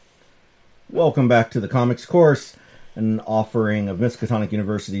Welcome back to the Comics Course, an offering of Miskatonic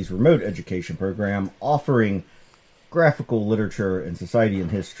University's remote education program, offering graphical literature and society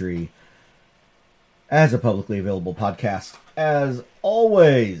and history as a publicly available podcast. As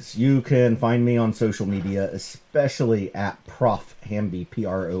always, you can find me on social media, especially at Prof. Hamby,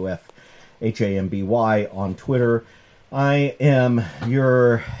 PROFHAMBY on Twitter. I am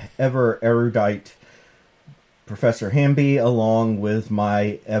your ever erudite Professor Hamby, along with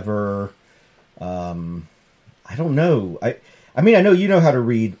my ever, I don't know. I mean, I know you know how to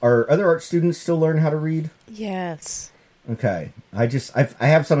read. Are other art students still learning how to read? Yes. Okay. I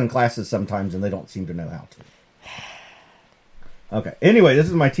have some in classes sometimes, and they don't seem to know how to. Okay. Anyway, this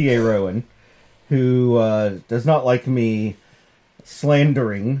is my TA Rowan, who does not like me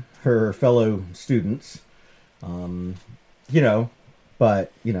slandering her fellow students. But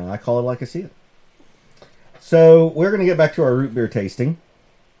I call it like I see it. So, we're going to get back to our root beer tasting.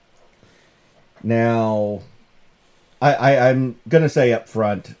 Now, I'm going to say up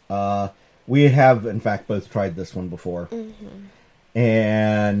front, we have, in fact, both tried this one before. Mm-hmm.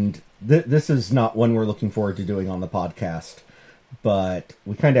 And this is not one we're looking forward to doing on the podcast, but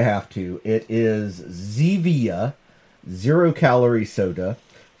we kind of have to. It is Zevia zero-calorie soda.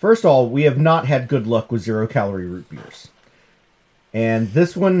 First of all, we have not had good luck with zero-calorie root beers. And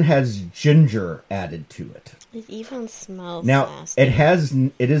this one has ginger added to it. It even smells now, nasty.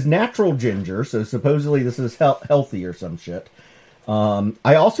 It is natural ginger, so supposedly this is healthy or some shit.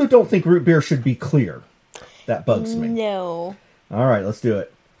 I also don't think root beer should be clear. That bugs me. No. All right, let's do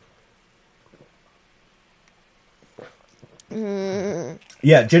it.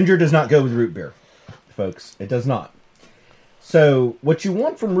 Yeah, ginger does not go with root beer, folks. It does not. So, what you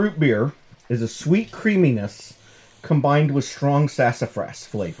want from root beer is a sweet creaminess combined with strong sassafras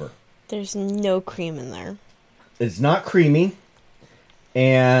flavor. There's no cream in there. It's not creamy,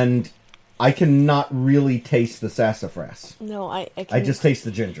 and I cannot really taste the sassafras. No, I can... I just taste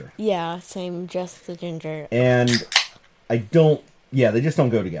the ginger. Yeah, same, just the ginger. And I don't... Yeah, they just don't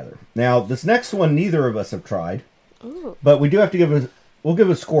go together. Now, this next one, neither of us have tried. Ooh. But we do have to we'll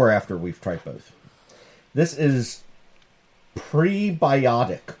give a score after we've tried both. This is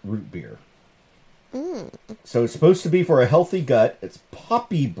prebiotic root beer. So it's supposed to be for a healthy gut. It's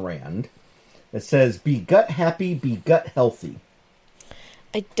Poppy brand. It says, be gut happy, be gut healthy.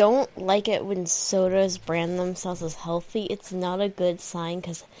 I don't like it when sodas brand themselves as healthy. It's not a good sign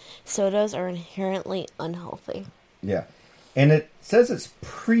because sodas are inherently unhealthy. Yeah. And it says it's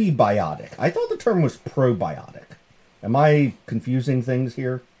prebiotic. I thought the term was probiotic. Am I confusing things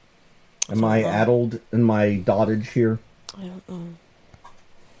here? Am I addled in my dottage here? I don't know.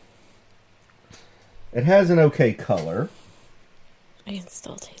 It has an okay color. I can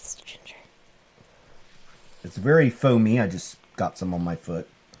still taste the ginger. It's very foamy. I just got some on my foot.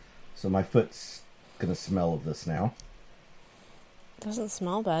 So my foot's going to smell of this now. It doesn't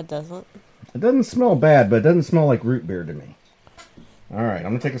smell bad, does it? It doesn't smell bad, but it doesn't smell like root beer to me. Alright, I'm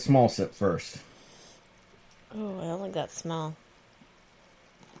going to take a small sip first. Oh, I don't like that smell.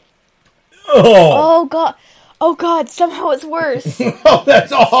 Oh! Oh God, somehow it's worse. Oh,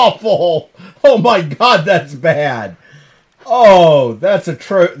 that's awful! Oh my God, that's bad! Oh, that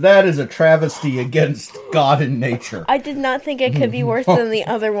is a travesty against God and nature. I did not think it could be worse than the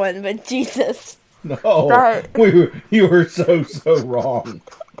other one, but Jesus. No, you were so wrong.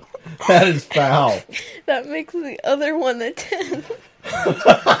 That is foul. That makes the other one a 10. Jesus.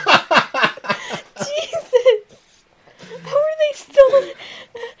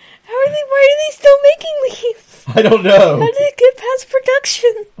 Why are they still making these? I don't know. How did it get past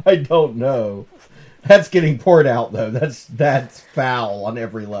production? I don't know. That's getting poured out, though. That's foul on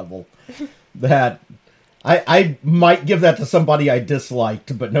every level. I might give that to somebody I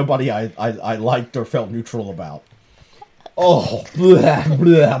disliked, but nobody I liked or felt neutral about. Oh, blah,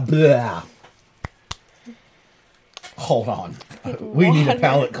 blah, blah. Hold on. We need a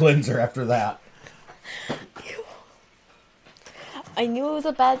palate cleanser after that. I knew it was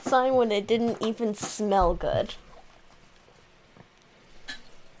a bad sign when it didn't even smell good.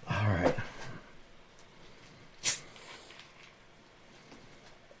 Alright.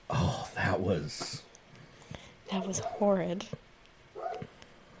 Oh, that was horrid.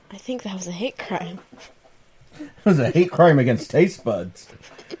 I think that was a hate crime. It was a hate crime against taste buds.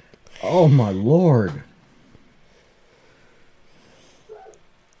 Oh my lord.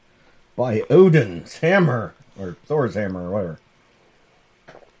 By Odin's hammer. Or Thor's hammer, or whatever.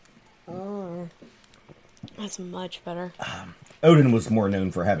 That's much better. Odin was more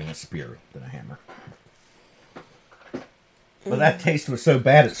known for having a spear than a hammer. But that taste was so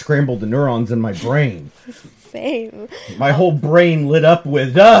bad it scrambled the neurons in my brain. Same. My whole brain lit up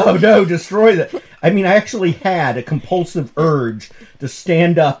with, oh, no, destroy that. I mean, I actually had a compulsive urge to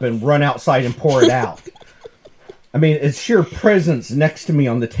stand up and run outside and pour it out. I mean, its sheer presence next to me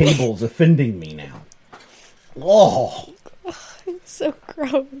on the table is offending me now. Oh. It's so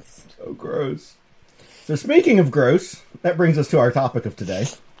gross. So gross. So speaking of gross, that brings us to our topic of today.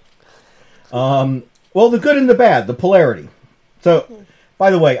 Well, the good and the bad, the polarity. So, by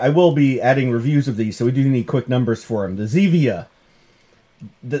the way, I will be adding reviews of these, so we do need quick numbers for them. The Zevia,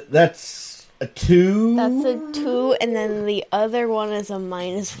 that's a 2? That's a 2, and then the other one is a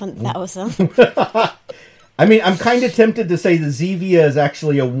 -1,000. I mean, I'm kind of tempted to say the Zevia is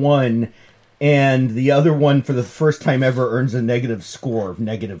actually a 1, and the other one, for the first time ever, earns a negative score of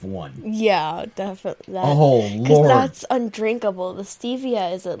 -1. Yeah, definitely. Oh, Lord. Because that's undrinkable. The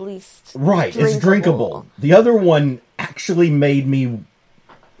stevia is at least right, it's drinkable. The other one actually made me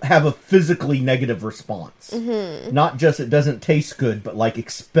have a physically negative response. Mm-hmm. Not just it doesn't taste good, but like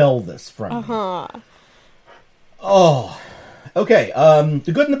expel this from me. Oh, okay.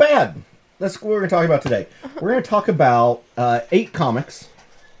 The good and the bad. That's what we're going to talk about today. We're going to talk about 8 comics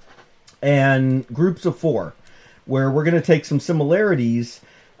and groups of 4, where we're going to take some similarities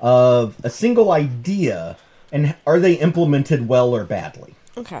of a single idea and are they implemented well or badly.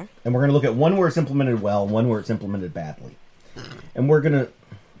 Okay. And we're going to look at one where it's implemented well and one where it's implemented badly. And we're going to...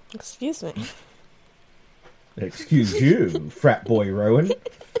 Excuse me. Excuse you, frat boy Rowan.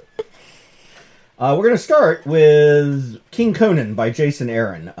 We're going to start with King Conan by Jason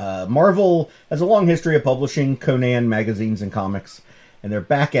Aaron. Marvel has a long history of publishing Conan magazines and comics, and they're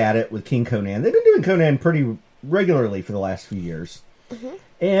back at it with King Conan. They've been doing Conan pretty regularly for the last few years,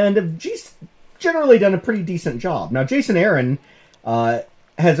 and have generally done a pretty decent job. Now, Jason Aaron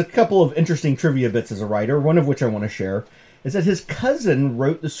has a couple of interesting trivia bits as a writer, one of which I want to share, is that his cousin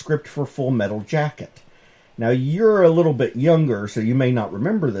wrote the script for Full Metal Jacket. Now, you're a little bit younger, so you may not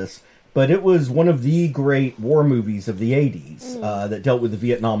remember this, but it was one of the great war movies of the 80s that dealt with the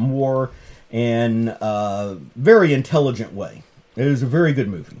Vietnam War in a very intelligent way. It was a very good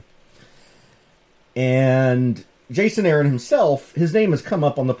movie. And Jason Aaron himself, his name has come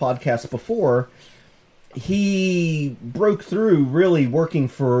up on the podcast before. He broke through really working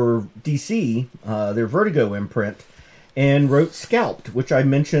for DC, their Vertigo imprint, and wrote Scalped, which I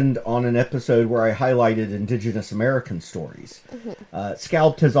mentioned on an episode where I highlighted Indigenous American stories.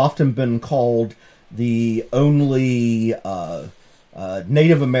 Scalped has often been called the only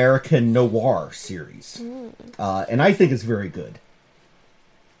Native American noir series. And I think it's very good.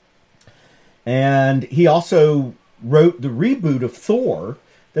 And he also wrote the reboot of Thor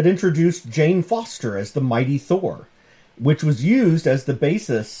that introduced Jane Foster as the Mighty Thor, which was used as the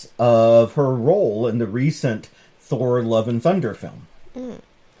basis of her role in the recent Thor Love and Thunder film.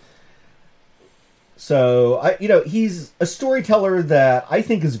 So, he's a storyteller that I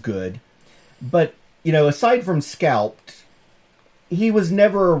think is good, but, aside from Scalped, he was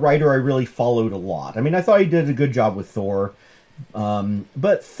never a writer I really followed a lot. I mean, I thought he did a good job with Thor,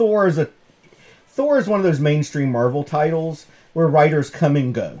 but Thor is one of those mainstream Marvel titles where writers come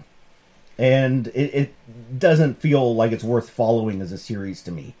and go, and it doesn't feel like it's worth following as a series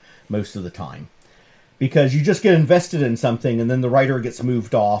to me most of the time. Because you just get invested in something, and then the writer gets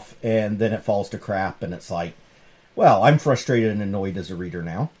moved off, and then it falls to crap, and it's like, well, I'm frustrated and annoyed as a reader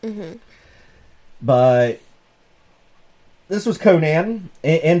now. But this was Conan,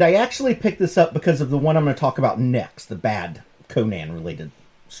 and I actually picked this up because of the one I'm going to talk about next, the bad Conan-related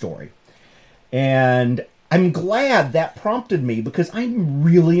story. And I'm glad that prompted me, because I'm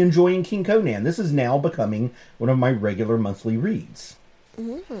really enjoying King Conan. This is now becoming one of my regular monthly reads.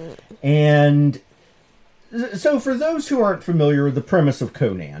 And... so for those who aren't familiar with the premise of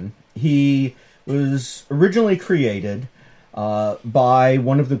Conan, he was originally created by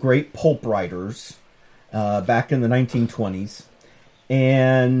one of the great pulp writers back in the 1920s,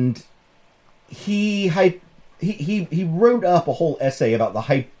 and he wrote up a whole essay about the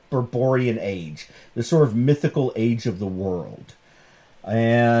Hyperborean Age, the sort of mythical age of the world.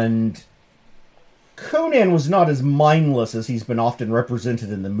 And Conan was not as mindless as he's been often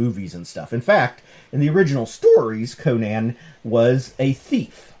represented in the movies and stuff. In fact, in the original stories, Conan was a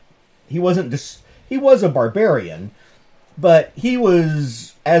thief. He was a barbarian, but he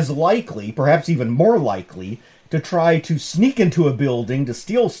was as likely, perhaps even more likely, to try to sneak into a building to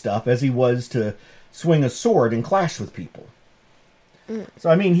steal stuff as he was to swing a sword and clash with people. So,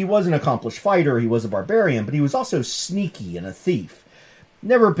 I mean, he was an accomplished fighter, he was a barbarian, but he was also sneaky and a thief.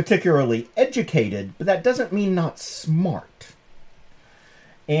 Never particularly educated, but that doesn't mean not smart.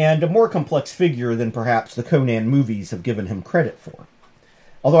 And a more complex figure than perhaps the Conan movies have given him credit for.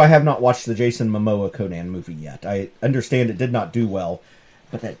 Although I have not watched the Jason Momoa Conan movie yet. I understand it did not do well,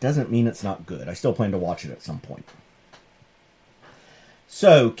 but that doesn't mean it's not good. I still plan to watch it at some point.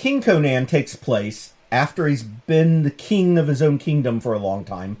 So, King Conan takes place after he's been the king of his own kingdom for a long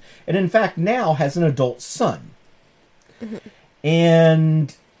time, and in fact now has an adult son. Mm-hmm.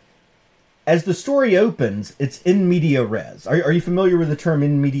 And as the story opens, it's in media res. Are you familiar with the term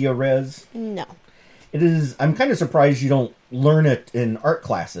in media res? No. It is. I'm kind of surprised you don't learn it in art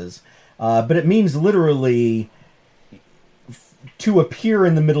classes, but it means literally to appear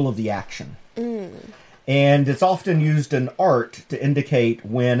in the middle of the action. Mm. And it's often used in art to indicate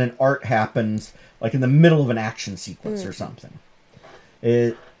when an art happens, like in the middle of an action sequence or something.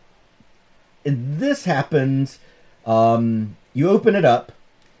 And this happens, you open it up,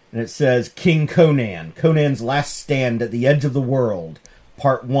 and it says, King Conan, Conan's last stand at the edge of the world,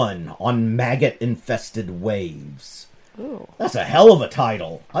 Part 1, on maggot-infested waves. Ooh. That's a hell of a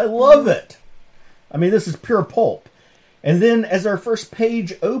title. I love it. I mean, this is pure pulp. And then as our first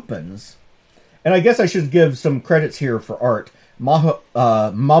page opens, and I guess I should give some credits here for art.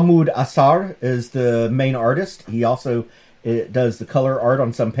 Mahmoud Asar is the main artist. He also does the color art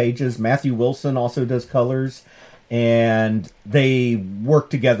on some pages. Matthew Wilson also does colors. And they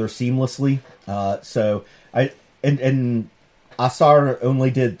work together seamlessly. And Asar only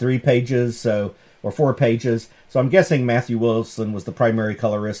did 3 pages, or 4 pages. So I'm guessing Matthew Wilson was the primary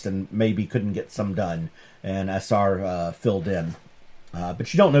colorist and maybe couldn't get some done. And Asar filled in.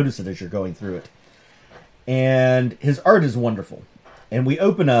 But you don't notice it as you're going through it. And his art is wonderful. And we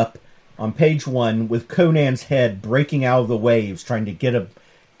open up on page 1 with Conan's head breaking out of the waves, trying to get a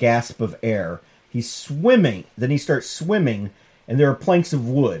gasp of air. He's swimming. Then he starts swimming, and there are planks of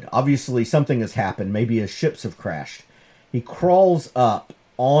wood. Obviously, something has happened. Maybe his ships have crashed. He crawls up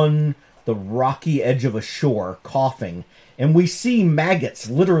on the rocky edge of a shore, coughing, and we see maggots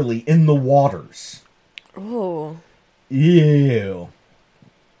literally in the waters. Oh. Ew.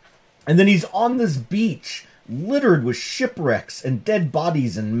 And then he's on this beach, littered with shipwrecks and dead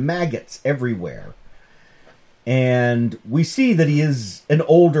bodies and maggots everywhere. And we see that he is an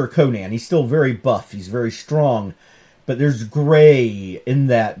older Conan. He's still very buff. He's very strong. But there's gray in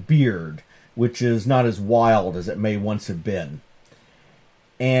that beard, which is not as wild as it may once have been.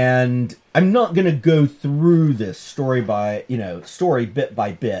 And I'm not going to go through this story bit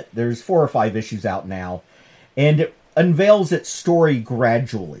by bit. There's 4 or 5 issues out now. And it unveils its story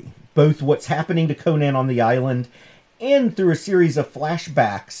gradually. Both what's happening to Conan on the island and through a series of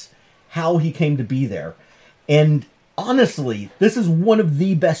flashbacks, how he came to be there. And honestly, this is one of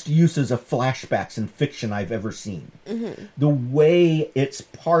the best uses of flashbacks in fiction I've ever seen. Mm-hmm. The way it's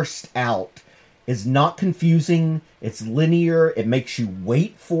parsed out is not confusing, it's linear, it makes you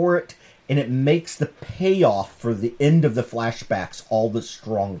wait for it, and it makes the payoff for the end of the flashbacks all the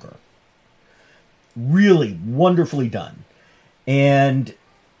stronger. Really wonderfully done. And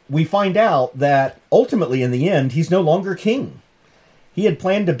we find out that ultimately in the end, he's no longer king. He had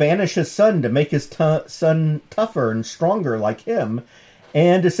planned to banish his son to make his son tougher and stronger like him.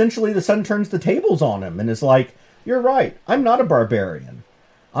 And essentially the son turns the tables on him and is like, you're right, I'm not a barbarian.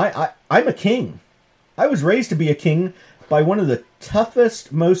 I'm a king. I was raised to be a king by one of the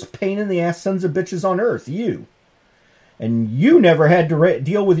toughest, most pain-in-the-ass sons of bitches on earth, you. And you never had to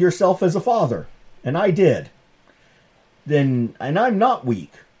deal with yourself as a father. And I did. And I'm not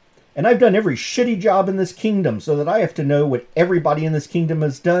weak. And I've done every shitty job in this kingdom so that I have to know what everybody in this kingdom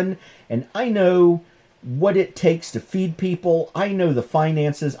has done. And I know what it takes to feed people. I know the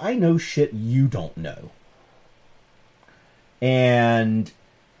finances. I know shit you don't know. And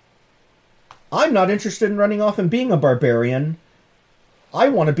I'm not interested in running off and being a barbarian. I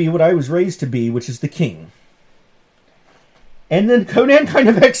want to be what I was raised to be, which is the king. And then Conan kind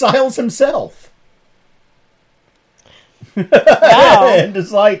of exiles himself. Wow. And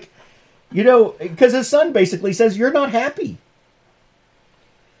it's like, because his son basically says, you're not happy.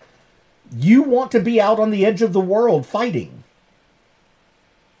 You want to be out on the edge of the world fighting.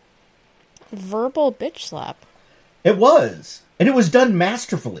 Verbal bitch slap. It was. And it was done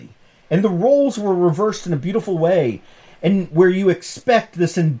masterfully. And the roles were reversed in a beautiful way. And where you expect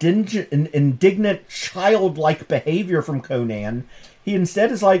this indignant, childlike behavior from Conan, he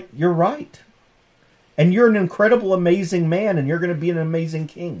instead is like, you're right. And you're an incredible, amazing man, and you're going to be an amazing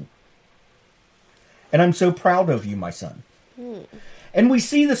king. And I'm so proud of you, my son. And we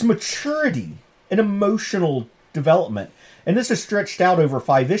see this maturity and emotional development. And this is stretched out over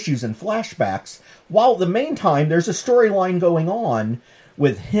 5 issues in flashbacks, while at the main time, there's a storyline going on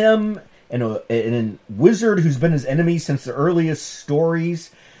with him and a wizard who's been his enemy since the earliest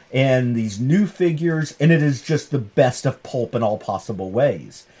stories. and these new figures, and it is just the best of pulp in all possible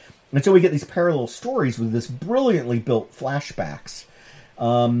ways. And so we get these parallel stories with this brilliantly built flashbacks,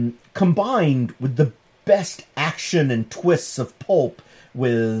 combined with the best action and twists of pulp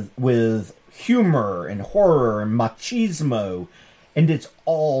with humor and horror and machismo, and it's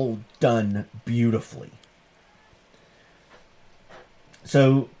all done beautifully.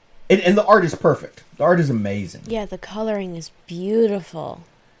 So, and the art is perfect. The art is amazing. Yeah, the coloring is beautiful.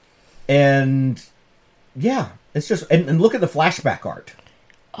 And, yeah, it's just... And look at the flashback art.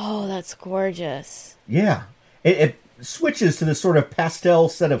 Oh, that's gorgeous. Yeah. It switches to this sort of pastel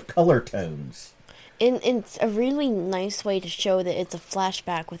set of color tones. And it's a really nice way to show that it's a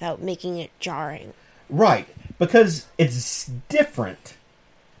flashback without making it jarring. Right. Because it's different.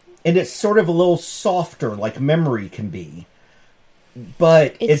 And it's sort of a little softer, like memory can be.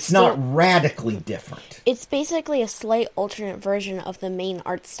 But it's not radically different. It's basically a slight alternate version of the main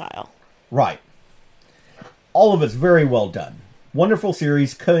art style. Right. All of it's very well done. Wonderful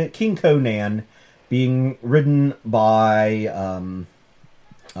series. King Conan, being written by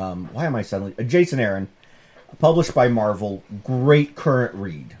why am I suddenly Jason Aaron, published by Marvel. Great current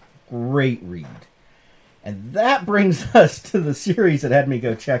read. Great read. And that brings us to the series that had me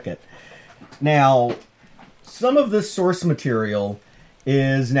go check it. Now, some of this source material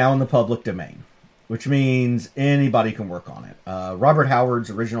is now in the public domain, which means anybody can work on it. Robert Howard's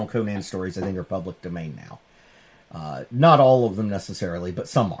original Conan stories, I think, are public domain now. Not all of them necessarily, but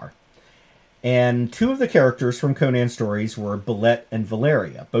some are. And two of the characters from Conan stories were Belette and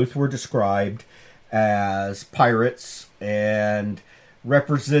Valeria. Both were described as pirates and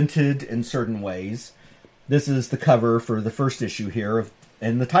represented in certain ways. This is the cover for the first issue here,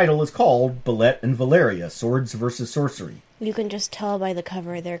 and the title is called Belette and Valeria, Swords versus Sorcery. You can just tell by the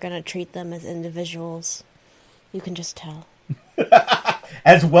cover they're going to treat them as individuals. You can just tell.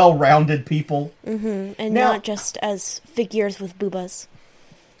 As well-rounded people. Mm-hmm. And now, not just as figures with boobas.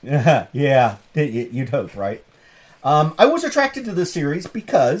 Yeah, you'd hope, right? I was attracted to this series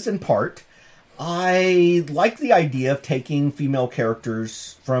because, in part, I like the idea of taking female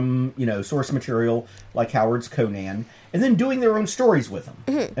characters from, source material like Howard's Conan, and then doing their own stories with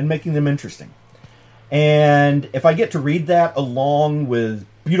them, and making them interesting. And if I get to read that along with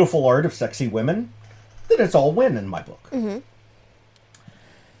beautiful art of sexy women, then it's all win in my book. Mm-hmm.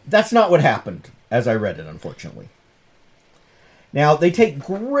 That's not what happened as I read it, unfortunately. Now, they take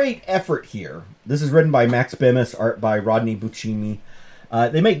great effort here. This is written by Max Bemis, art by Rodney Buccini.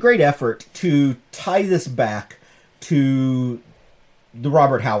 They make great effort to tie this back to the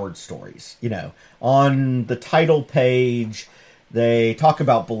Robert Howard stories. On the title page, they talk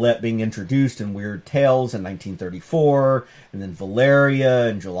about Belette being introduced in Weird Tales in 1934, and then Valeria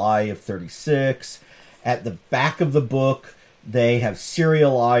in July of 36. At the back of the book, they have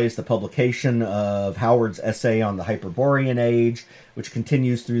serialized the publication of Howard's essay on the Hyperborean Age, which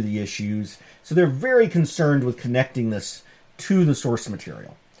continues through the issues. So they're very concerned with connecting this to the source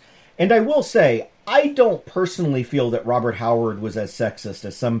material. And I will say, I don't personally feel that Robert Howard was as sexist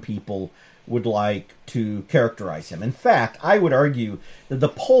as some people would like to characterize him. In fact, I would argue that the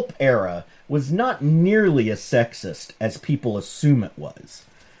pulp era was not nearly as sexist as people assume it was.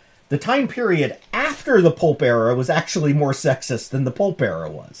 The time period after the pulp era was actually more sexist than the pulp era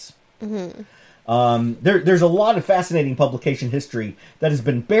was. Mm-hmm. There's a lot of fascinating publication history that has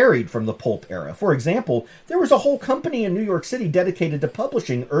been buried from the pulp era. For example, there was a whole company in New York City dedicated to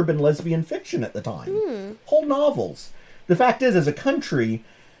publishing urban lesbian fiction at the time. Whole novels. The fact is, as a country,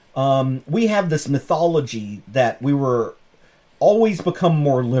 we have this mythology that we were always become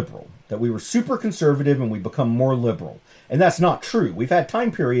more liberal. That we were super conservative and we become more liberal. And that's not true. We've had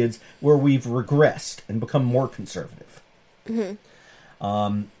time periods where we've regressed and become more conservative.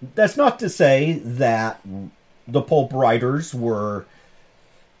 Mm-hmm. That's not to say that the pulp writers were,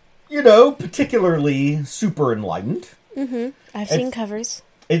 particularly super enlightened. Mm-hmm. I've seen covers.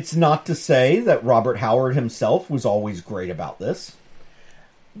 It's not to say that Robert Howard himself was always great about this.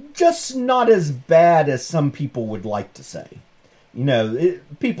 Just not as bad as some people would like to say.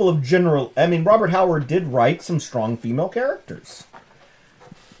 People of general... Robert Howard did write some strong female characters.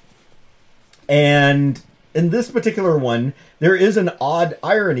 And in this particular one, there is an odd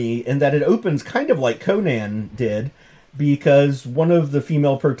irony in that it opens kind of like Conan did, because one of the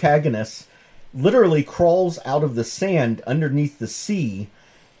female protagonists literally crawls out of the sand underneath the sea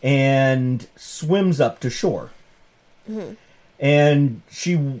and swims up to shore. Mm-hmm. And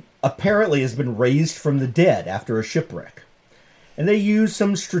she apparently has been raised from the dead after a shipwreck. And they use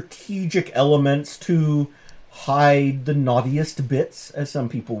some strategic elements to hide the naughtiest bits, as some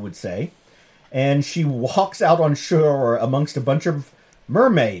people would say. And she walks out on shore amongst a bunch of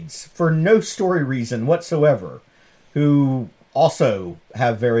mermaids for no story reason whatsoever, who also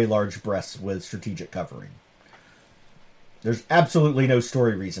have very large breasts with strategic covering. There's absolutely no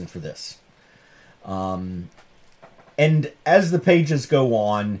story reason for this. And as the pages go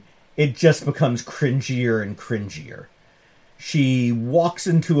on, it just becomes cringier and cringier. She walks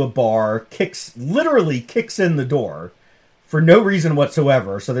into a bar, literally kicks in the door for no reason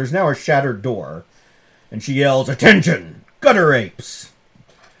whatsoever, so there's now a shattered door, and she yells, "Attention, gutter apes!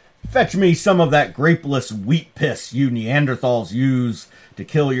 Fetch me some of that grapeless wheat piss you Neanderthals use to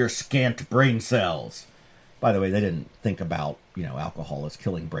kill your scant brain cells." By the way, they didn't think about, alcohol as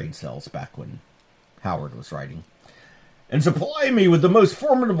killing brain cells back when Howard was writing. "And supply me with the most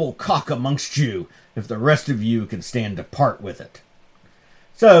formidable cock amongst you, if the rest of you can stand to part with it."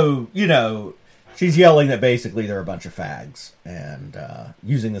 So, she's yelling that basically they're a bunch of fags, and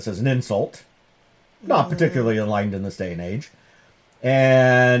using this as an insult. Not particularly aligned in this day and age.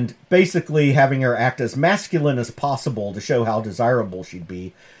 And basically having her act as masculine as possible to show how desirable she'd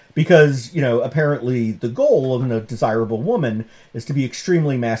be. Because, apparently the goal of a desirable woman is to be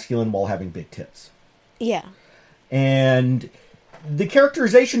extremely masculine while having big tits. Yeah. And the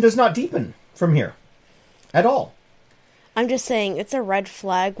characterization does not deepen from here. At all. I'm just saying, it's a red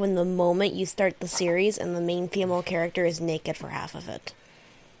flag when the moment you start the series and the main female character is naked for half of it.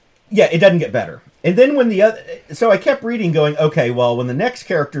 Yeah, it doesn't get better. And then when so I kept reading going, okay, well, when the next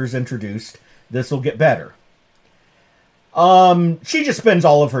character is introduced, this will get better. She just spends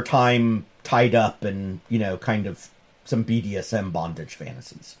all of her time tied up and, kind of some BDSM bondage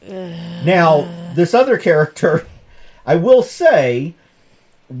fantasies. Now, this other character, I will say,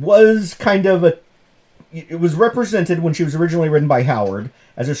 was kind of it was represented when she was originally written by Howard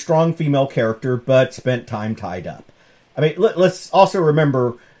as a strong female character, but spent time tied up. I mean, let's also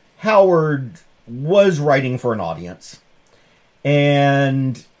remember, Howard was writing for an audience,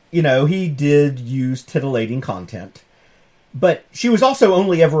 and, he did use titillating content, but she was also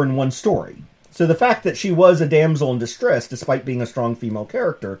only ever in one story. So the fact that she was a damsel in distress, despite being a strong female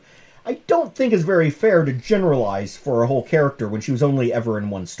character, I don't think is very fair to generalize for a whole character when she was only ever in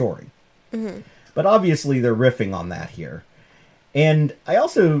one story. Mm-hmm. But obviously they're riffing on that here. And I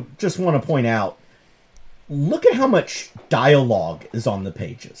also just want to point out, look at how much dialogue is on the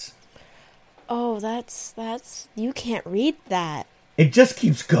pages. Oh, that's you can't read that. It just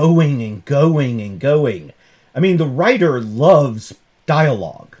keeps going and going and going. I mean, the writer loves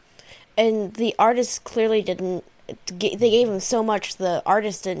dialogue. And the artist clearly didn't. They gave him so much, the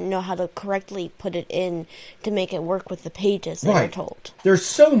artist didn't know how to correctly put it in to make it work with the pages they were told. There's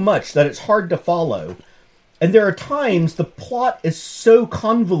so much that it's hard to follow. And there are times the plot is so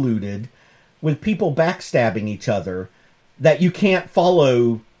convoluted with people backstabbing each other that you can't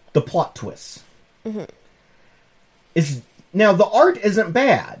follow the plot twists. Mm-hmm. Now, the art isn't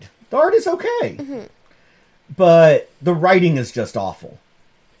bad. The art is okay. Mm-hmm. But the writing is just awful.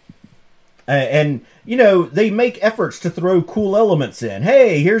 And, they make efforts to throw cool elements in.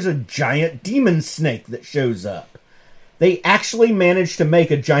 Hey, here's a giant demon snake that shows up. They actually managed to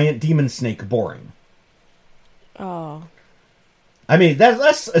make a giant demon snake boring. Oh. I mean,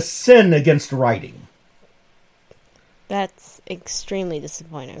 that's a sin against writing. That's extremely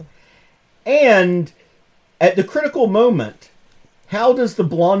disappointing. And at the critical moment, how does the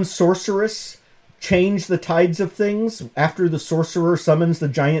blonde sorceress change the tides of things after the sorcerer summons the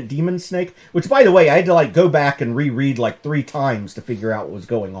giant demon snake? Which, by the way, I had to go back and reread 3 times to figure out what was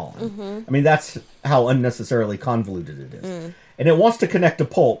going on. Mm-hmm. I mean, that's how unnecessarily convoluted it is. Mm. And it wants to connect to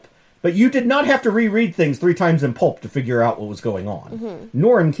Pulp, but you did not have to reread things 3 times in Pulp to figure out what was going on. Mm-hmm.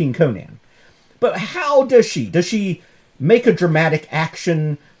 Nor in King Conan. But how does she? Does she make a dramatic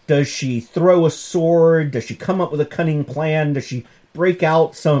action? Does she throw a sword? Does she come up with a cunning plan? Does she break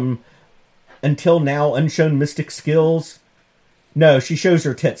out some until now unshown mystic skills? No, she shows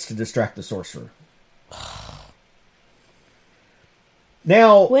her tits to distract the sorcerer.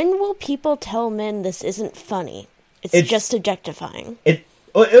 Now, when will people tell men this isn't funny? It's just objectifying.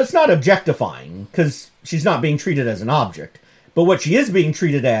 It's not objectifying, because she's not being treated as an object. But what she is being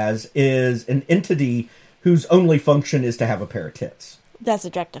treated as is an entity whose only function is to have a pair of tits. That's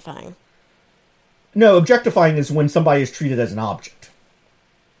objectifying. No, objectifying is when somebody is treated as an object.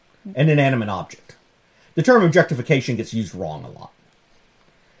 An inanimate object. The term objectification gets used wrong a lot.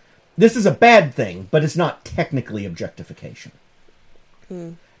 This is a bad thing, but it's not technically objectification.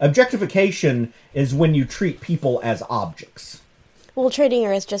 Mm. Objectification is when you treat people as objects. Well, treating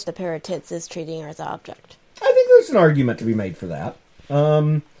her as just a pair of tits is treating her as an object. I think there's an argument to be made for that.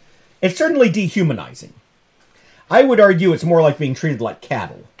 It's certainly dehumanizing. I would argue it's more like being treated like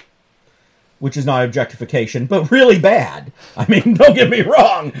cattle. which is not objectification, but really bad. I mean, don't get me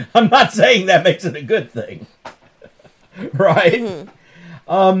wrong. I'm not saying that makes it a good thing. Right?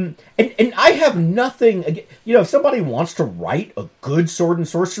 Mm-hmm. And I have nothing... if somebody wants to write a good sword and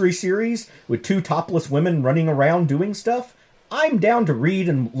sorcery series with 2 topless women running around doing stuff, I'm down to read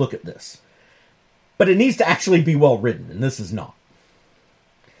and look at this. But it needs to actually be well written, and this is not.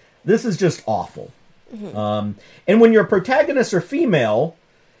 This is just awful. Mm-hmm. And when your protagonists are female,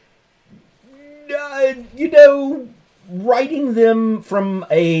 writing them from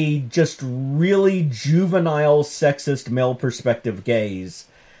a just really juvenile, sexist, male perspective gaze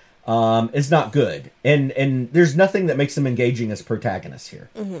is not good. And there's nothing that makes them engaging as protagonists here.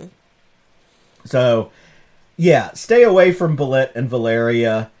 Mm-hmm. So, yeah, stay away from Bulette and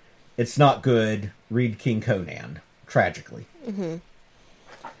Valeria. It's not good. Read King Conan, tragically.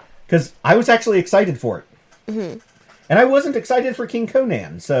 Because I was actually excited for it. Mm-hmm. And I wasn't excited for King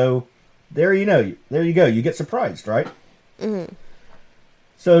Conan, so there you go. You get surprised, right? Mm-hmm.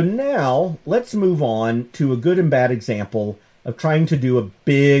 So now, let's move on to a good and bad example of trying to do a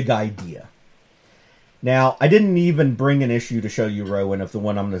big idea. Now, I didn't even bring an issue to show you, Rowan, of the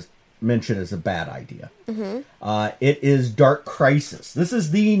one I'm going to mention as a bad idea. Mm-hmm. It is Dark Crisis. This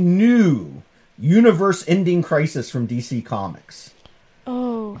is the new universe-ending crisis from DC Comics.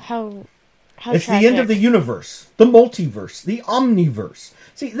 Oh, how it's tragic. The end of the universe, the multiverse, the omniverse.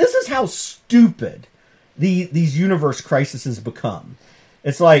 See, this is how stupid these universe crises become.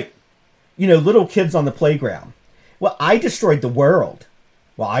 It's like, little kids on the playground. Well, I destroyed the world.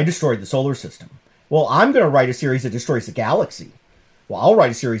 Well, I destroyed the solar system. Well, I'm going to write a series that destroys the galaxy. Well, I'll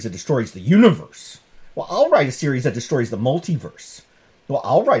write a series that destroys the universe. Well, I'll write a series that destroys the multiverse. Well,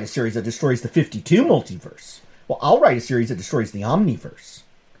 I'll write a series that destroys the 52 multiverse. Well, I'll write a series that destroys the omniverse.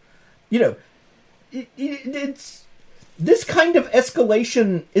 It's this kind of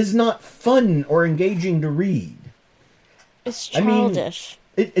escalation is not fun or engaging to read. It's childish.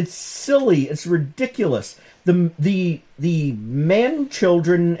 It's silly. It's ridiculous. The man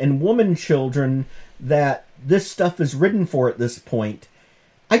children and woman children that this stuff is written for at this point,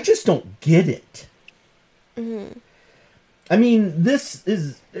 I just don't get it. Mm-hmm. I mean, this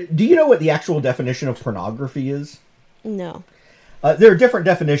is... Do you know what the actual definition of pornography is? No. There are different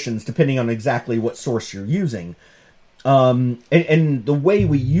definitions depending on exactly what source you're using. And the way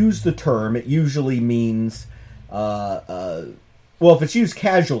we use the term, it usually means... well, if it's used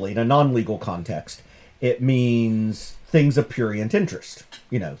casually in a non-legal context, it means things of prurient interest.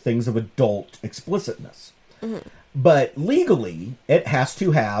 Things of adult explicitness. Mm-hmm. But legally, it has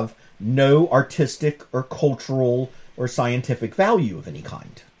to have no artistic or cultural or scientific value of any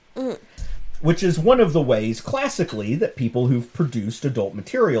kind. Mm. Which is one of the ways, classically, that people who've produced adult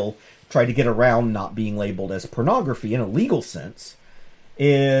material try to get around not being labeled as pornography in a legal sense.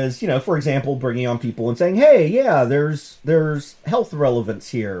 Is, for example, bringing on people and saying, hey, yeah, there's health relevance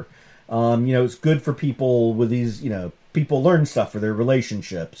here. It's good for people with these, people learn stuff for their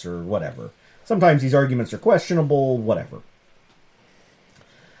relationships or whatever. Sometimes these arguments are questionable, whatever.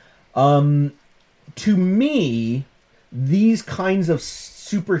 To me, these kinds of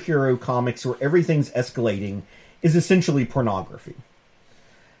superhero comics where everything's escalating is essentially pornography.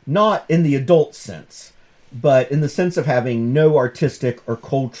 Not in the adult sense, but in the sense of having no artistic or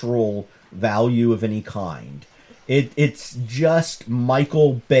cultural value of any kind. It's just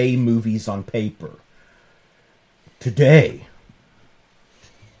Michael Bay movies on paper. Today,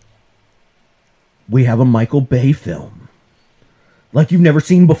 we have a Michael Bay film. Like you've never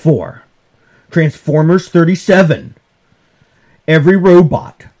seen before. Transformers 37. Every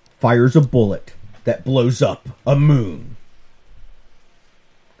robot fires a bullet that blows up a moon.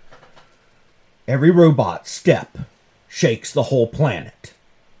 Every robot step shakes the whole planet.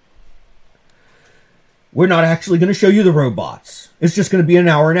 We're not actually going to show you the robots. It's just going to be an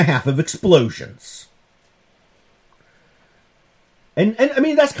hour and a half of explosions. And I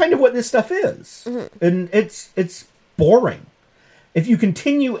mean, that's kind of what this stuff is. Mm-hmm. And it's boring. If you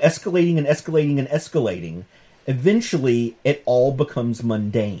continue escalating and escalating and escalating, eventually it all becomes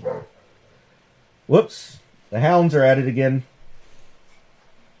mundane. Whoops. The hounds are at it again.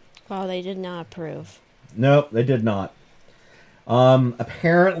 Well, they did not approve. Nope, they did not.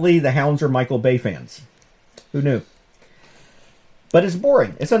 Apparently the hounds are Michael Bay fans. Who knew? But it's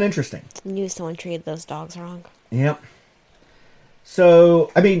boring. It's uninteresting. Knew someone treated those dogs wrong. Yep.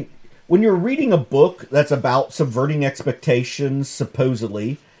 So, I mean, when you're reading a book that's about subverting expectations,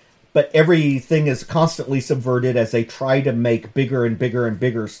 supposedly, but everything is constantly subverted as they try to make bigger and bigger and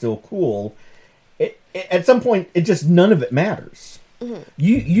bigger still cool, at some point, it just, none of it matters. Mm-hmm.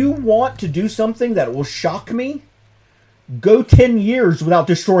 You want to do something that will shock me? Go 10 years without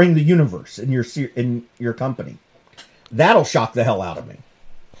destroying the universe in your company. That'll shock the hell out of me.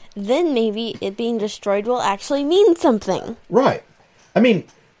 Then maybe it being destroyed will actually mean something. Right. I mean,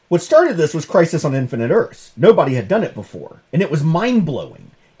 what started this was Crisis on Infinite Earths. Nobody had done it before. And it was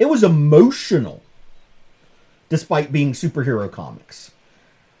mind-blowing. It was emotional. Despite being superhero comics.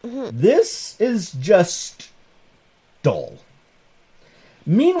 This is just dull.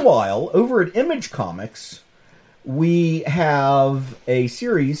 Meanwhile, over at Image Comics, we have a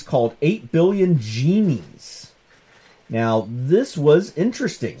series called 8 Billion Genies. Now, this was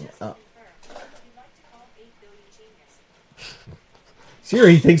interesting.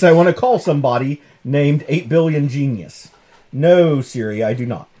 Siri thinks I want to call somebody named 8 Billion Genius. No, Siri, I do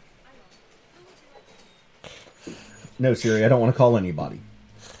not. No, Siri, I don't want to call anybody.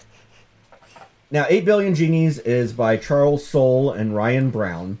 Now, 8 Billion Genies is by Charles Soule and Ryan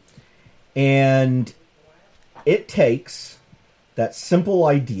Brown. And it takes that simple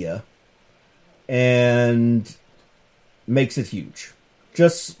idea and makes it huge.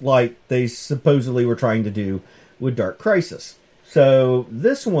 Just like they supposedly were trying to do with Dark Crisis. So,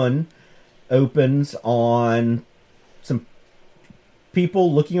 this one opens on some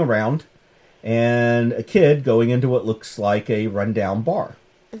people looking around and a kid going into what looks like a rundown bar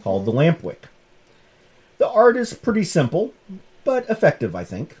called the Lampwick. The art is pretty simple, but effective, I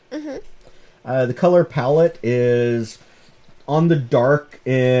think. The color palette is on the dark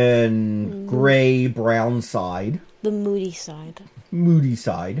and gray-brown side. The moody side. Moody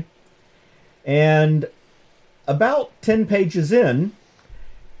side. And about 10 pages in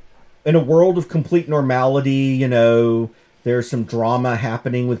a world of complete normality, you know, there's some drama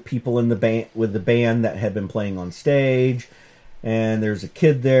happening with people in the band that had been playing on stage, and there's a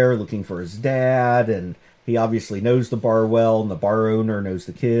kid there looking for his dad, and he obviously knows the bar well, and the bar owner knows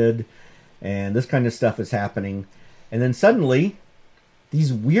the kid, and this kind of stuff is happening. And then suddenly,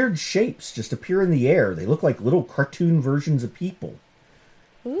 these weird shapes just appear in the air. They look like little cartoon versions of people.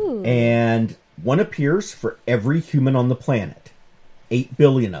 Ooh. And one appears for every human on the planet. 8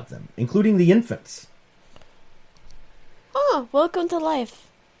 billion of them, including the infants. Oh, welcome to life.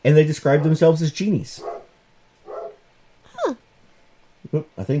 And they describe themselves as genies. Huh. Oop,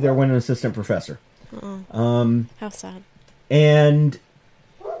 I think they're one assistant professor. How sad. And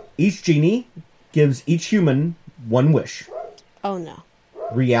each genie gives each human one wish. Oh, no.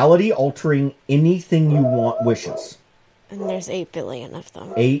 Reality-altering anything you want wishes. And there's 8 billion of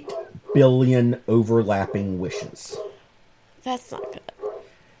them. 8 billion overlapping wishes. That's not good.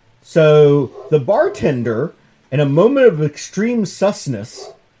 So, the bartender, in a moment of extreme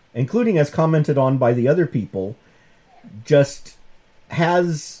susness, including as commented on by the other people, just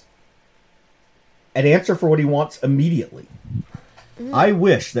has an answer for what he wants immediately. I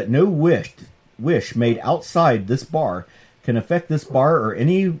wish that no wish made outside this bar can affect this bar or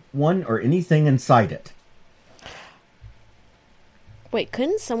anyone or anything inside it. Wait,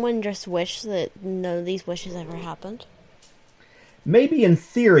 couldn't someone just wish that none of these wishes ever happened? Maybe in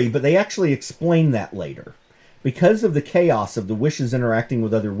theory, but they actually explain that later. Because of the chaos of the wishes interacting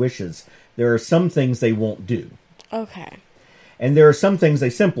with other wishes, there are some things they won't do. Okay. And there are some things they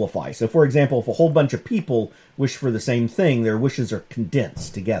simplify. So, for example, if a whole bunch of people wish for the same thing, their wishes are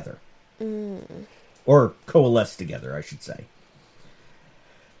condensed together. Or coalesced together, I should say.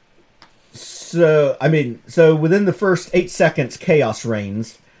 So, within the first 8 seconds, chaos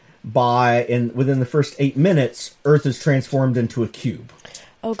reigns. Within the first 8 minutes, Earth is transformed into a cube.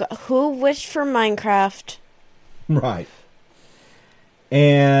 Oh, God. Who wished for Minecraft? Right.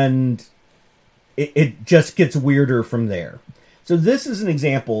 And it just gets weirder from there. So this is an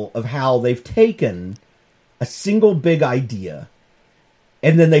example of how they've taken a single big idea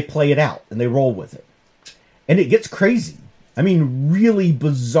and then they play it out and they roll with it. And it gets crazy. I mean, really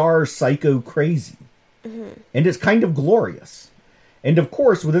bizarre, psycho crazy. And it's kind of glorious. And of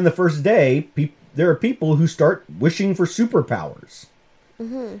course, within the first day, there are people who start wishing for superpowers.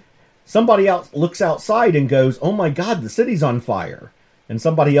 Somebody else looks outside and goes, "Oh my God, the city's on fire." And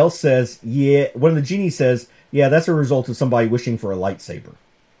somebody else says, "Yeah," one of the genies says, "Yeah, that's a result of somebody wishing for a lightsaber."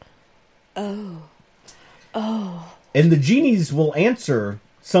 Oh. And the genies will answer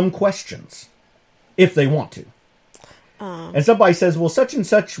some questions, if they want to. And somebody says, "Well, such and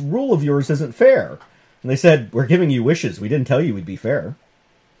such rule of yours isn't fair." And they said, "We're giving you wishes. We didn't tell you we'd be fair."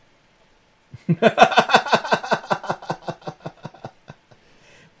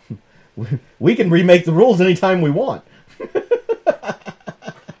 We can remake the rules anytime we want.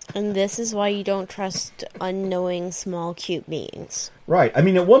 And this is why you don't trust unknowing, small, cute beings. Right. I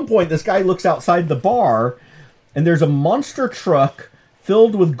mean, at one point, this guy looks outside the bar, and there's a monster truck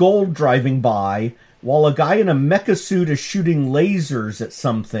filled with gold driving by while a guy in a mecha suit is shooting lasers at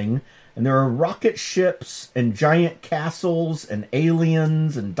something, and there are rocket ships and giant castles and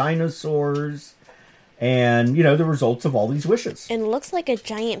aliens and dinosaurs and, the results of all these wishes. And it looks like a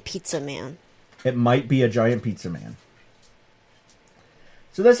giant pizza man. It might be a giant pizza man.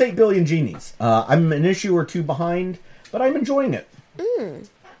 So that's 8 Billion Genies. I'm an issue or two behind, but I'm enjoying it.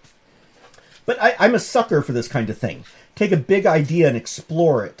 But I'm a sucker for this kind of thing. Take a big idea and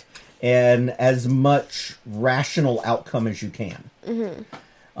explore it, and as much rational outcome as you can.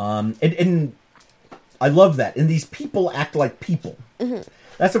 And I love that. And these people act like people.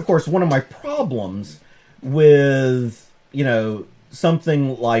 That's, of course, one of my problems with,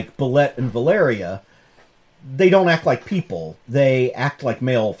 something like Bullet and Valeria. They don't act like people. They act like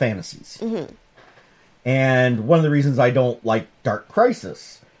male fantasies. And one of the reasons I don't like Dark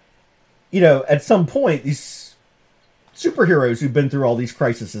Crisis, at some point, these superheroes who've been through all these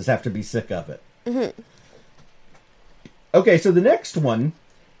crises have to be sick of it. Okay, so the next one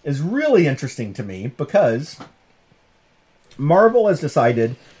is really interesting to me because Marvel has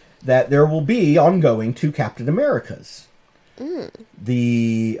decided that there will be ongoing 2 Captain Americas.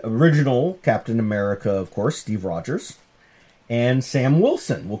 The original Captain America, of course, Steve Rogers, and Sam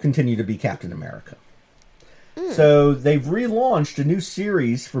Wilson will continue to be Captain America. So they've relaunched a new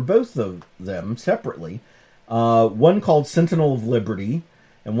series for both of them separately. One called Sentinel of Liberty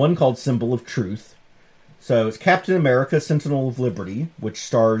and one called Symbol of Truth. So it's Captain America, Sentinel of Liberty, which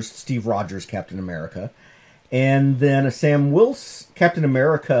stars Steve Rogers, Captain America. And then a Sam Wilson, Captain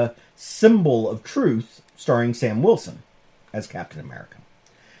America, Symbol of Truth, starring Sam Wilson as Captain America.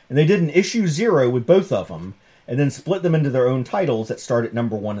 And they did an issue 0 with both of them, and then split them into their own titles that start at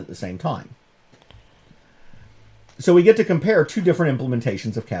number 1 at the same time. So we get to compare 2 different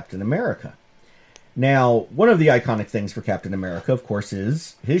implementations of Captain America. Now, one of the iconic things for Captain America, of course,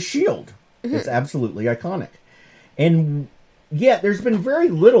 is his shield. It's absolutely iconic. And yet, there's been very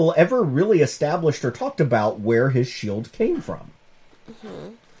little ever really established or talked about where his shield came from.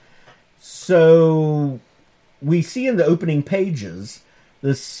 So we see in the opening pages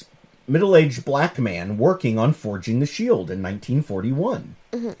this middle-aged black man working on forging the shield in 1941.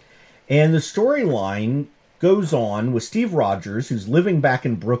 And the storyline goes on with Steve Rogers, who's living back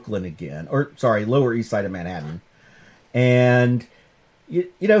in Brooklyn again, Lower East Side of Manhattan. And,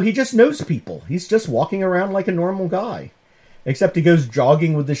 he just knows people. He's just walking around like a normal guy. Except he goes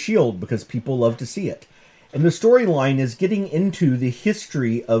jogging with the shield because people love to see it. And the storyline is getting into the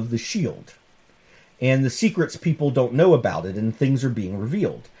history of the shield. And the secrets people don't know about it, and things are being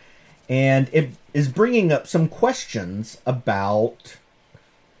revealed. And it is bringing up some questions about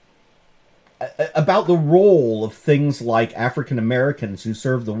the role of things like African Americans who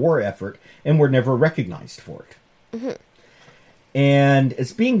served the war effort and were never recognized for it. And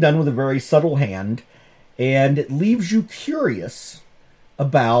it's being done with a very subtle hand, and it leaves you curious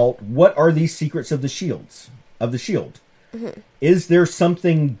about what are these secrets of the shield. Is there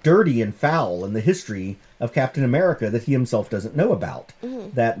something dirty and foul in the history of Captain America that he himself doesn't know about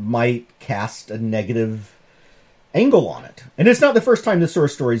that might cast a negative angle on it? And it's not the first time this sort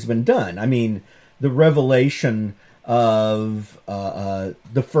of story's been done. I mean, the revelation of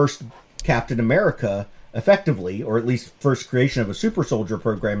the first Captain America, effectively, or at least first creation of a super soldier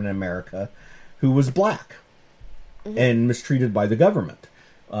program in America, who was black and mistreated by the government,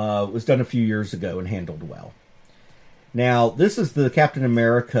 was done a few years ago and handled well. Now, this is the Captain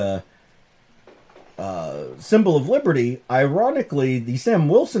America Symbol of Liberty. Ironically, the Sam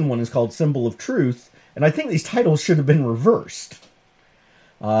Wilson one is called Symbol of Truth, and I think these titles should have been reversed.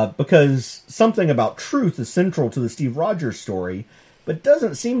 Because something about truth is central to the Steve Rogers story, but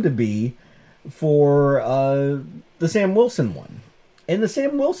doesn't seem to be for the Sam Wilson one. And the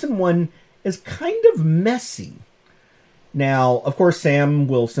Sam Wilson one is kind of messy. Now, of course, Sam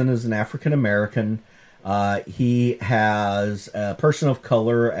Wilson is an African American. He has a person of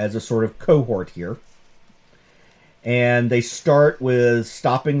color as a sort of cohort here. And they start with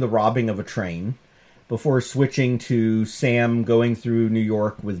stopping the robbing of a train before switching to Sam going through New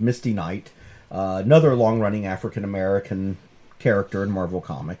York with Misty Knight, another long-running African American character in Marvel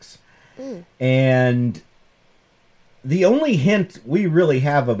Comics. And the only hint we really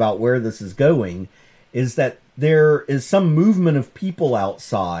have about where this is going is that there is some movement of people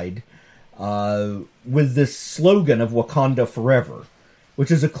outside with this slogan of Wakanda Forever, which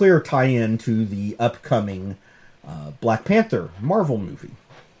is a clear tie-in to the upcoming Black Panther Marvel movie.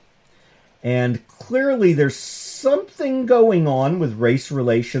 And clearly there's something going on with race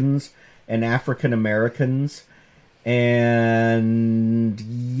relations and African Americans, and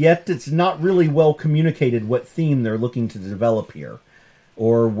yet it's not really well communicated what theme they're looking to develop here,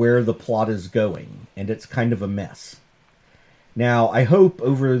 or where the plot is going, and it's kind of a mess. Now, I hope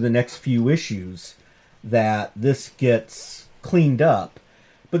over the next few issues that this gets cleaned up,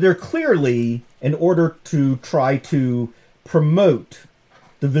 but they're clearly, in order to try to promote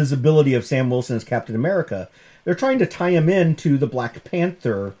the visibility of Sam Wilson as Captain America, they're trying to tie him into the Black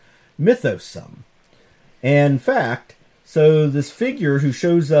Panther mythos some. And in fact, so this figure who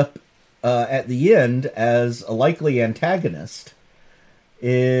shows up at the end as a likely antagonist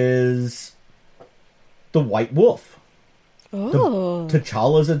is the White Wolf. Oh.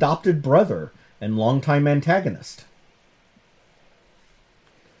 T'Challa's adopted brother and longtime antagonist.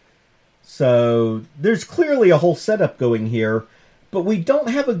 So there's clearly a whole setup going here, but we don't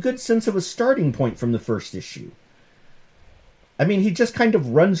have a good sense of a starting point from the first issue. I mean, he just kind of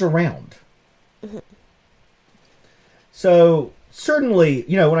runs around. Mm-hmm. So certainly,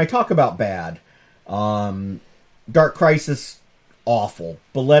 when I talk about bad, Dark Crisis, awful.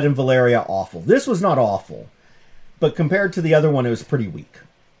 Bullet and Valeria, awful. This was not awful, but compared to the other one, it was pretty weak.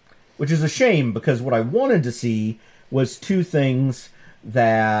 Which is a shame, because what I wanted to see was two things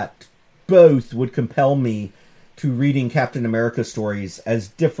that both would compel me to reading Captain America stories as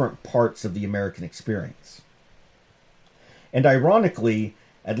different parts of the American experience. And ironically,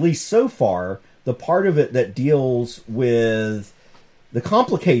 at least so far, the part of it that deals with the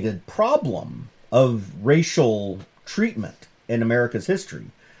complicated problem of racial treatment in America's history,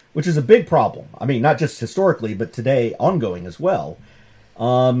 which is a big problem. I mean, not just historically, but today ongoing as well.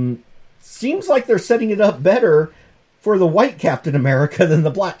 Seems like they're setting it up better for the white Captain America than the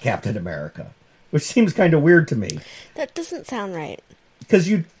black Captain America, which seems kind of weird to me. That doesn't sound right. Because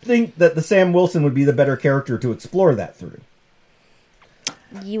you'd think that the Sam Wilson would be the better character to explore that through.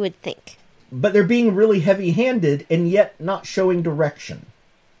 You would think. But they're being really heavy-handed and yet not showing direction.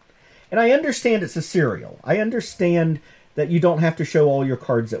 And I understand it's a serial. I understand that you don't have to show all your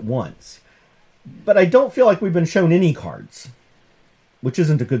cards at once. But I don't feel like we've been shown any cards, which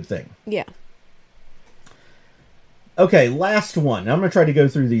isn't a good thing. Yeah. Okay, last one. I'm going to try to go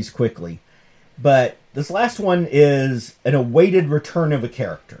through these quickly. But this last one is an awaited return of a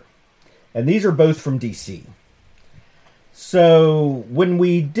character. And these are both from DC. So when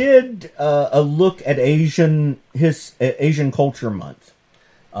we did a look at Asian Culture Month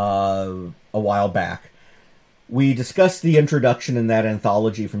a while back, we discussed the introduction in that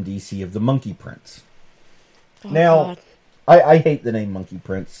anthology from DC of the Monkey Prince. Oh, now, I hate the name Monkey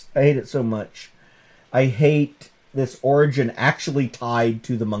Prince. I hate it so much. I hate this origin actually tied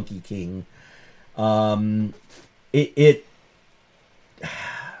to the Monkey King. It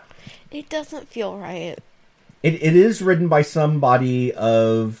doesn't feel right. It is written by somebody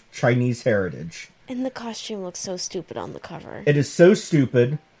of Chinese heritage. And the costume looks so stupid on the cover. It is so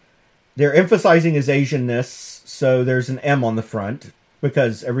stupid. They're emphasizing his Asianness, so there's an M on the front,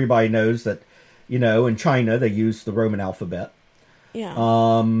 because everybody knows that, in China they use the Roman alphabet. Yeah.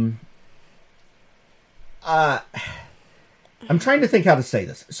 I'm trying to think how to say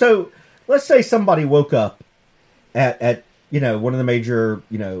this. So, let's say somebody woke up at one of the major,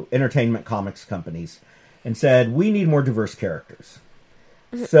 entertainment comics companies and said, we need more diverse characters.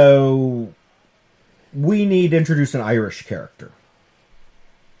 So, we need to introduce an Irish character.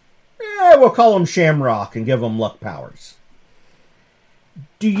 We'll call him Shamrock and give him luck powers.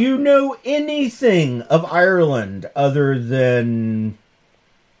 Do you know anything of Ireland other than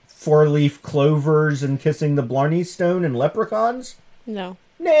four-leaf clovers and kissing the Blarney Stone and leprechauns? No.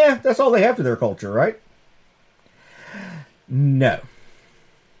 Nah, that's all they have to their culture, right? No.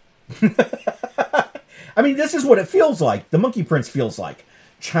 I mean, this is what it feels like. The Monkey Prince feels like.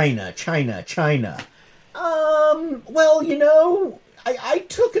 China, China, China. Well, I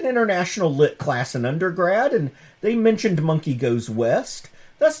took an international lit class in undergrad, and they mentioned Monkey Goes West.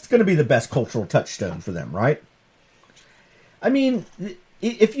 That's going to be the best cultural touchstone for them, right? I mean,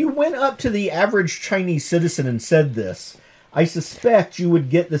 if you went up to the average Chinese citizen and said this, I suspect you would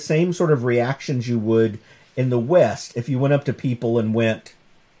get the same sort of reactions you would in the West if you went up to people and went,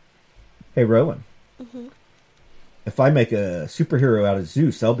 hey, Rowan, if I make a superhero out of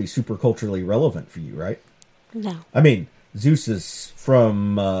Zeus, that'll be super culturally relevant for you, right? No. I mean, Zeus is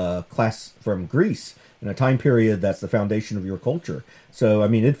from Greece, in a time period that's the foundation of your culture. So, I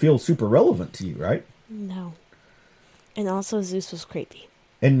mean, it feels super relevant to you, right? No. And also, Zeus was creepy.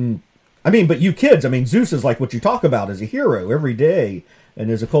 And, but you kids, Zeus is like what you talk about as a hero every day, and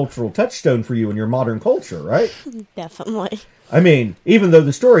is a cultural touchstone for you in your modern culture, right? Definitely. Even though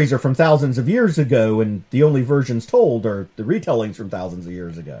the stories are from thousands of years ago, and the only versions told are the retellings from thousands of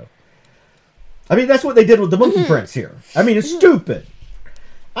years ago. That's what they did with the Monkey Prince here. It's stupid.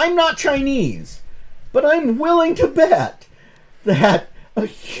 I'm not Chinese, but I'm willing to bet that a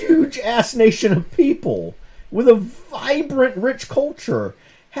huge-ass nation of people with a vibrant, rich culture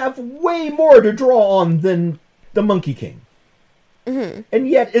have way more to draw on than the Monkey King. Mm-hmm. And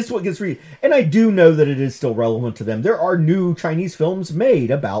yet, it's what gets And I do know that it is still relevant to them. There are new Chinese films made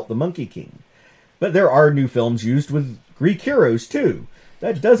about the Monkey King. But there are new films used with Greek heroes, too.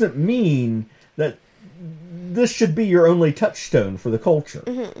 That doesn't mean that this should be your only touchstone for the culture.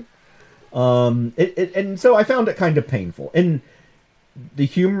 Mm-hmm. And so I found it kind of painful. And the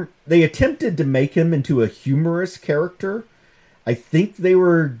humor, they attempted to make him into a humorous character. I think they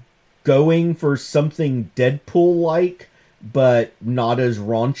were going for something Deadpool-like, but not as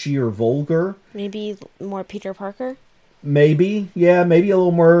raunchy or vulgar. Maybe more Peter Parker? Maybe, yeah, maybe a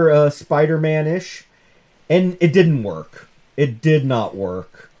little more Spider-Man-ish. And it didn't work. It did not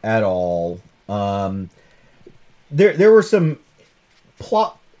work at all. There were some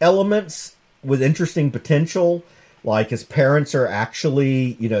plot elements with interesting potential, like his parents are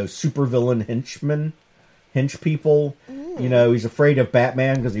actually, supervillain hench people. Mm. He's afraid of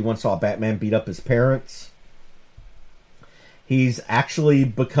Batman because he once saw Batman beat up his parents. He's actually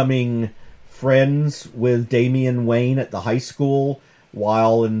becoming friends with Damian Wayne at the high school,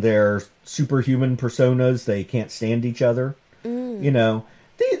 while in their superhuman personas, they can't stand each other. Mm.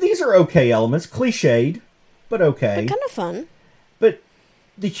 These are okay elements, cliched, but okay. But kind of fun. But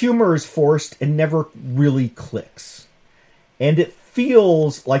the humor is forced and never really clicks. And it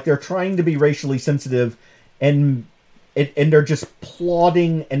feels like they're trying to be racially sensitive and they're just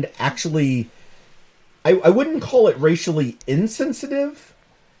plotting and actually... I wouldn't call it racially insensitive,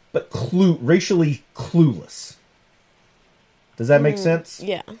 but racially clueless. Does that make sense?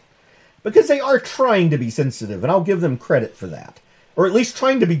 Yeah. Because they are trying to be sensitive, and I'll give them credit for that. Or at least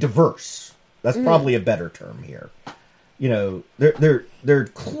trying to be diverse. That's probably a better term here. They're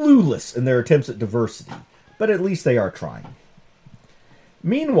clueless in their attempts at diversity, but at least they are trying.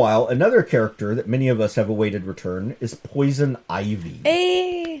 Meanwhile, another character that many of us have awaited return is Poison Ivy.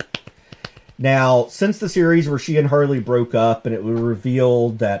 Hey! Now, since the series where she and Harley broke up and it was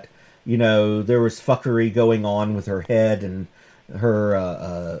revealed that, there was fuckery going on with her head and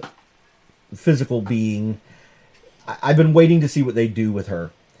her physical being, I've been waiting to see what they do with her.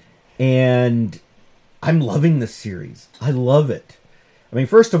 And I'm loving this series. I love it. I mean,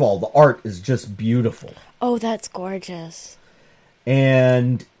 first of all, the art is just beautiful. Oh, that's gorgeous.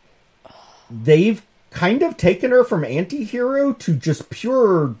 And they've kind of taken her from anti-hero to just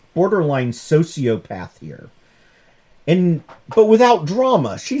pure borderline sociopath here. But without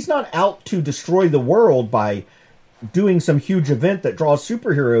drama. She's not out to destroy the world by doing some huge event that draws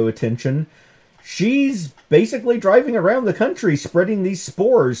superhero attention. She's basically driving around the country spreading these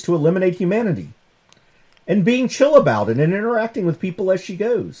spores to eliminate humanity. And being chill about it and interacting with people as she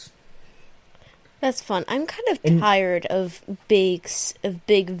goes. That's fun. I'm kind of tired of big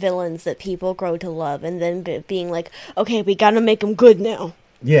villains that people grow to love and then being like, okay, we gotta make them good now.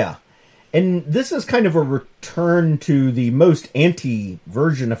 Yeah. And this is kind of a return to the most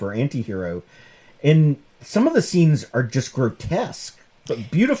version of her anti-hero. And some of the scenes are just grotesque,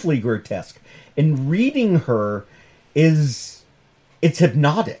 but beautifully grotesque. And reading her it's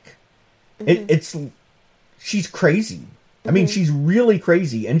hypnotic. Mm-hmm. She's crazy. Mm-hmm. I mean, she's really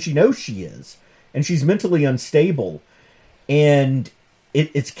crazy, and she knows she is. And she's mentally unstable. And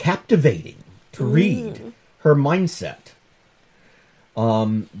it's captivating to read her mindset.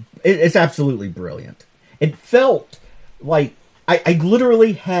 It's absolutely brilliant. It felt like I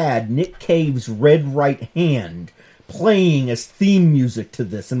literally had Nick Cave's Red Right Hand playing as theme music to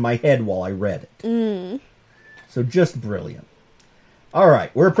this in my head while I read it. Mm. So just brilliant. All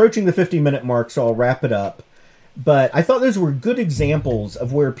right, we're approaching the 50-minute mark, so I'll wrap it up. But I thought those were good examples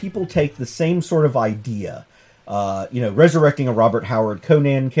of where people take the same sort of idea, resurrecting a Robert Howard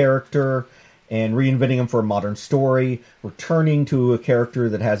Conan character and reinventing him for a modern story, returning to a character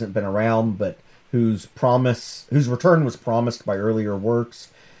that hasn't been around but whose return was promised by earlier works,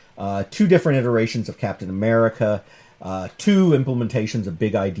 2 different iterations of Captain America, 2 implementations of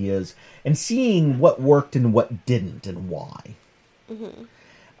big ideas, and seeing what worked and what didn't and why. Mm-hmm.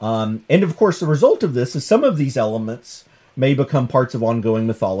 And of course, the result of this is some of these elements may become parts of ongoing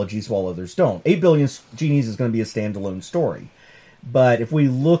mythologies while others don't. 8 Billion Genies is going to be a standalone story. But if we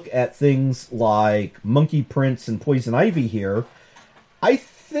look at things like Monkey Prince and Poison Ivy here, I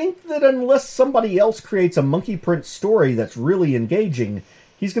think that unless somebody else creates a Monkey Prince story that's really engaging,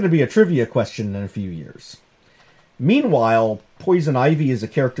 he's going to be a trivia question in a few years. Meanwhile, Poison Ivy is a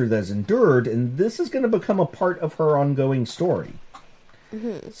character that has endured, and this is going to become a part of her ongoing story.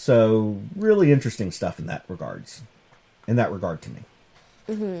 Mm-hmm. So, really interesting stuff in that regard to me.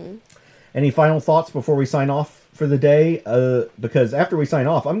 Mm-hmm. Any final thoughts before we sign off for the day? Because after we sign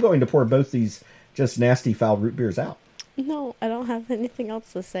off, I'm going to pour both these just nasty, foul root beers out. No, I don't have anything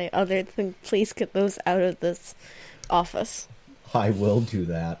else to say other than please get those out of this office. I will do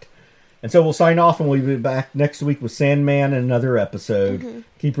that. And so we'll sign off, and we'll be back next week with Sandman and another episode.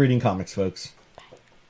 Keep reading comics, folks.